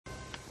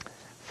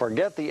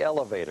Forget the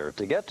elevator.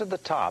 To get to the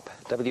top,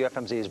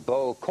 WFMZ's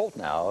Bo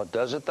Koltnow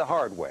does it the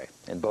hard way.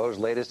 In Bo's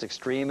latest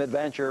extreme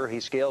adventure, he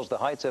scales the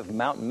heights of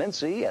Mount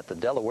Mincy at the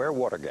Delaware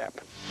Water Gap.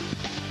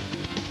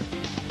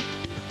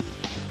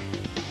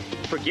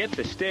 Forget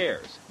the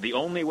stairs. The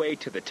only way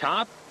to the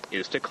top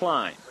is to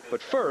climb.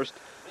 But first,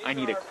 I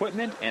need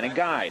equipment and a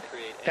guide.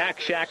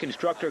 Pack Shack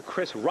instructor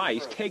Chris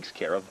Rice takes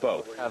care of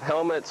both. We have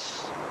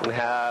helmets, we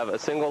have a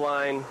single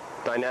line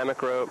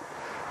dynamic rope,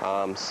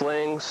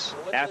 slings.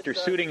 After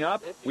suiting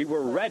up, we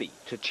were ready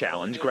to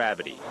challenge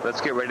gravity.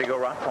 Let's get ready to go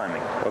rock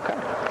climbing. Okay.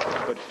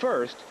 But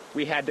first,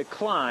 we had to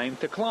climb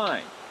to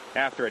climb.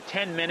 After a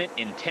 10-minute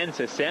intense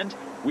ascent,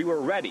 we were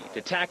ready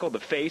to tackle the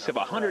face of a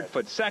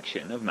 100-foot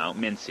section of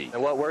Mount Mincy.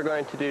 And what we're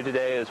going to do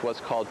today is what's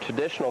called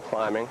traditional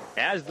climbing.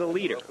 As the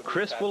leader,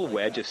 Chris will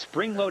wedge a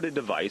spring-loaded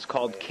device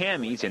called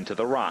camis into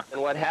the rock.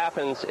 And what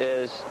happens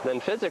is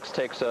then physics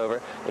takes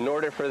over. In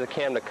order for the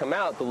cam to come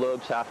out, the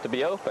lobes have to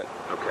be open.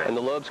 Okay. And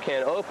the lobes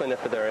can't open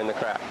if they're in the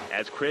crack.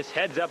 As Chris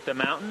heads up the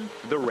mountain,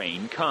 the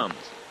rain comes.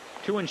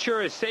 To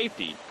ensure his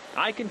safety,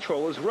 I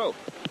control his rope,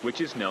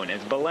 which is known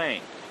as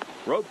belaying.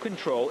 Rope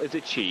control is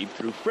achieved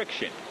through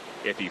friction.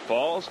 If he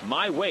falls,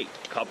 my weight,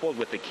 coupled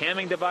with the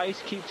camming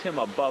device, keeps him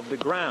above the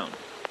ground.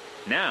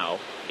 Now,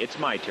 it's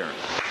my turn.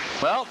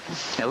 Well,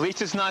 at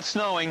least it's not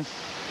snowing.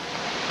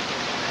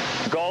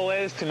 The goal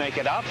is to make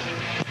it up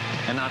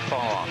and not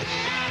fall off.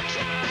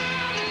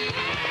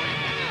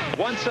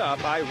 Once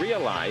up, I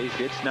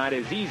realized it's not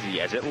as easy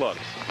as it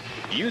looks.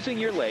 Using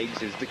your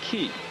legs is the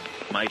key.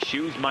 My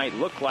shoes might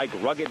look like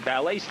rugged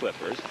ballet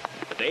slippers,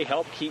 but they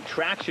help keep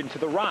traction to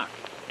the rock.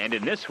 And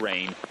in this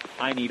rain,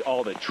 I need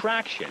all the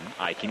traction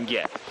I can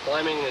get.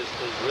 Climbing is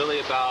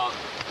really about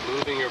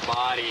moving your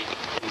body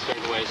in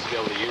certain ways to be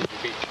able to use your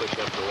feet to push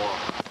up the wall.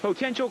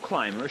 Potential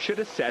climbers should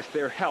assess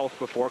their health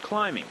before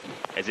climbing,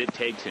 as it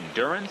takes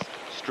endurance,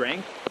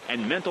 strength,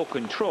 and mental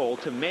control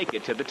to make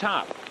it to the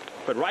top.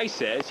 But Rice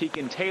says he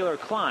can tailor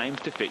climbs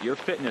to fit your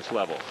fitness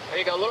level. There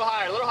you go, a little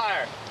higher, a little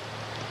higher.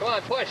 Come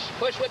on,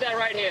 push with that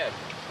right hand.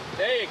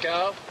 There you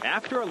go.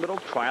 After a little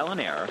trial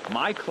and error,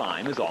 my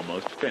climb is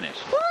almost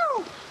finished.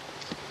 Woo!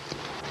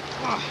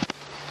 Oh.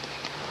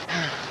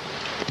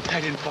 I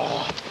didn't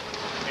fall.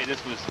 Hey,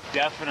 this was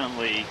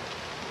definitely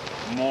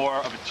more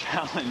of a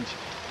challenge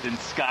than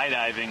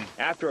skydiving.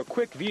 After a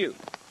quick view,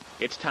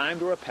 it's time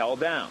to rappel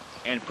down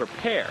and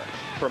prepare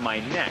for my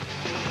next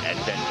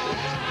adventure.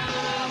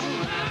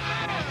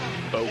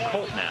 Bo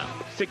Koltnow,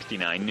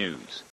 69 News.